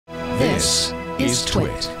This is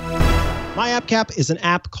TWiT. My app cap is an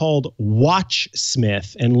app called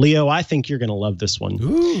Watchsmith. And Leo, I think you're going to love this one.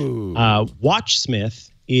 Ooh. Watchsmith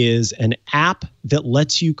is an app that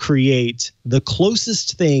lets you create the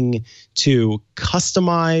closest thing to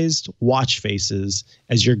customized watch faces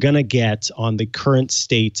as you're going to get on the current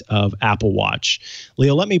state of Apple Watch.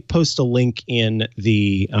 Leo, let me post a link in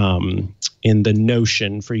the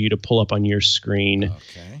Notion for you to pull up on your screen.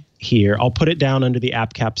 Okay. Here. I'll put it down under the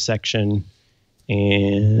app cap section,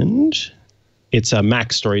 and it's a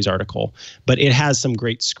Mac Stories article, but it has some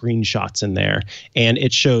great screenshots in there, and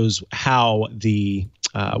it shows how the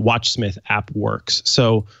Watchsmith app works.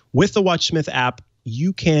 So with the Watchsmith app,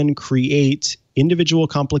 you can create individual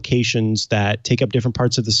complications that take up different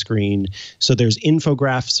parts of the screen. So there's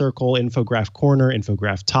infograph circle, infograph corner,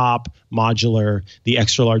 infograph top, modular, the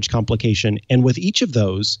extra large complication. And with each of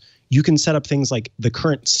those, you can set up things like the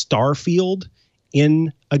current star field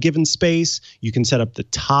in a given space. You can set up the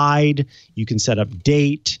tide. You can set up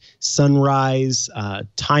date, sunrise,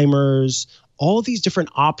 timers, all of these different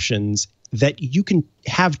options that you can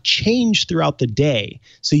have change throughout the day.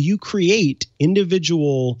 So you create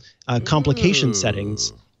individual complication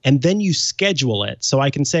settings, and then you schedule it. So I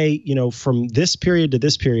can say, you know, from this period to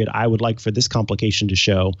this period, I would like for this complication to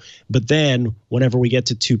show. But then whenever we get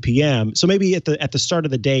to 2 p.m., so maybe at the start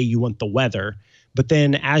of the day, you want the weather. But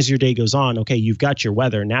then as your day goes on, okay, you've got your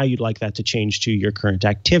weather. Now you'd like that to change to your current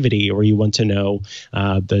activity, or you want to know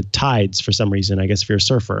the tides for some reason, I guess if you're a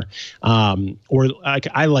surfer. Or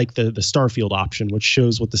I like the Starfield option, which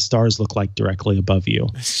shows what the stars look like directly above you.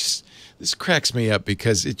 This cracks me up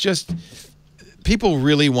because people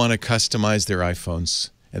really want to customize their iPhones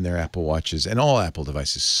and their Apple Watches and all Apple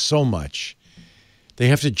devices so much. They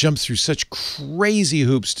have to jump through such crazy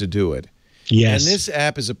hoops to do it. Yes. And this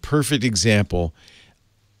app is a perfect example.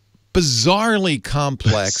 Bizarrely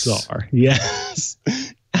complex. Bizarre. Yes.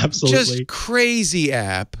 Absolutely. Just crazy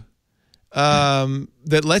app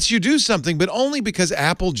that lets you do something, but only because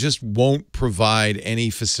Apple just won't provide any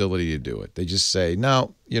facility to do it. They just say,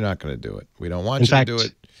 no, you're not going to do it. We don't want you to do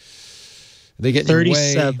it. They get in your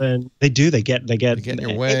way. 37. They do. They get in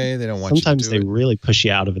your way. They don't want you to do it. Sometimes they really push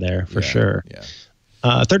you out of there for sure. Yeah.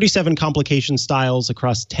 37 complication styles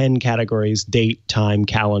across 10 categories: date, time,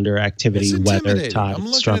 calendar, activity, weather, time. I'm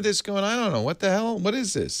looking at this going, I don't know. What the hell? What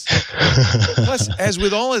is this? Plus, as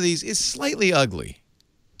with all of these, it's slightly ugly.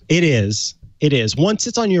 It is. It is. Once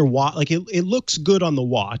it's on your watch, like it looks good on the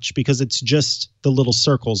watch because it's just the little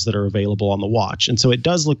circles that are available on the watch. And so it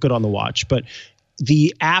does look good on the watch. But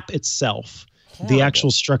the app itself, the actual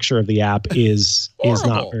structure of the app is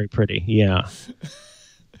not very pretty. Yeah.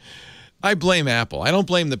 I blame Apple. I don't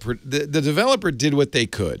blame the developer. Did what they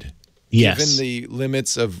could, given the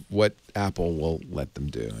limits of what Apple will let them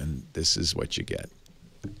do, and this is what you get.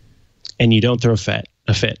 And you don't throw a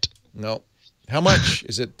fit. No. How much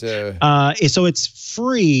is it? So it's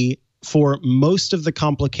free for most of the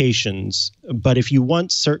complications, but if you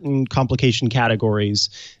want certain complication categories,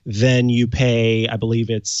 then you pay, I believe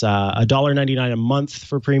it's $1.99 a month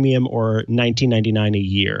for premium or $19.99 a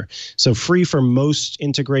year. So free for most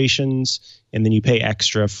integrations, and then you pay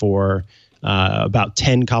extra for about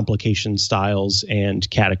 10 complication styles and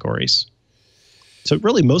categories. So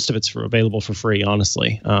really most of it's available for free,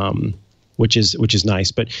 honestly. Which is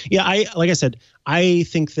nice. But yeah, like I said, I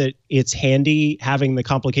think that it's handy having the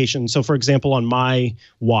complication. So for example, on my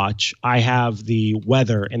watch, I have the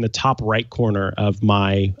weather in the top right corner of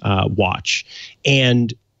my watch.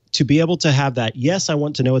 And to be able to have that, yes, I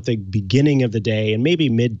want to know at the beginning of the day and maybe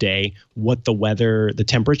midday what the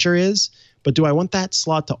temperature is. But do I want that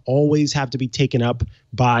slot to always have to be taken up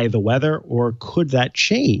by the weather, or could that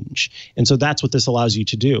change? And so that's what this allows you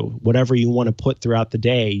to do. Whatever you want to put throughout the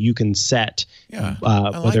day, you can set,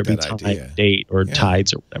 whether it be time, date, or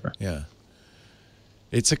tides, or whatever. Yeah.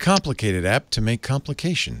 It's a complicated app to make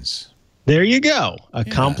complications. There you go. A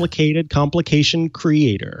complicated complication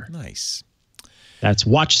creator. Nice. That's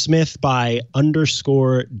Watchsmith by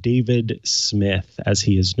 _David Smith, as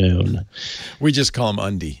he is known. We just call him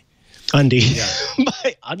Undy. Undy. Yeah.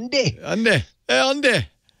 By Undy. Undy. Hey, Undy.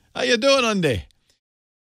 How you doing, Undy?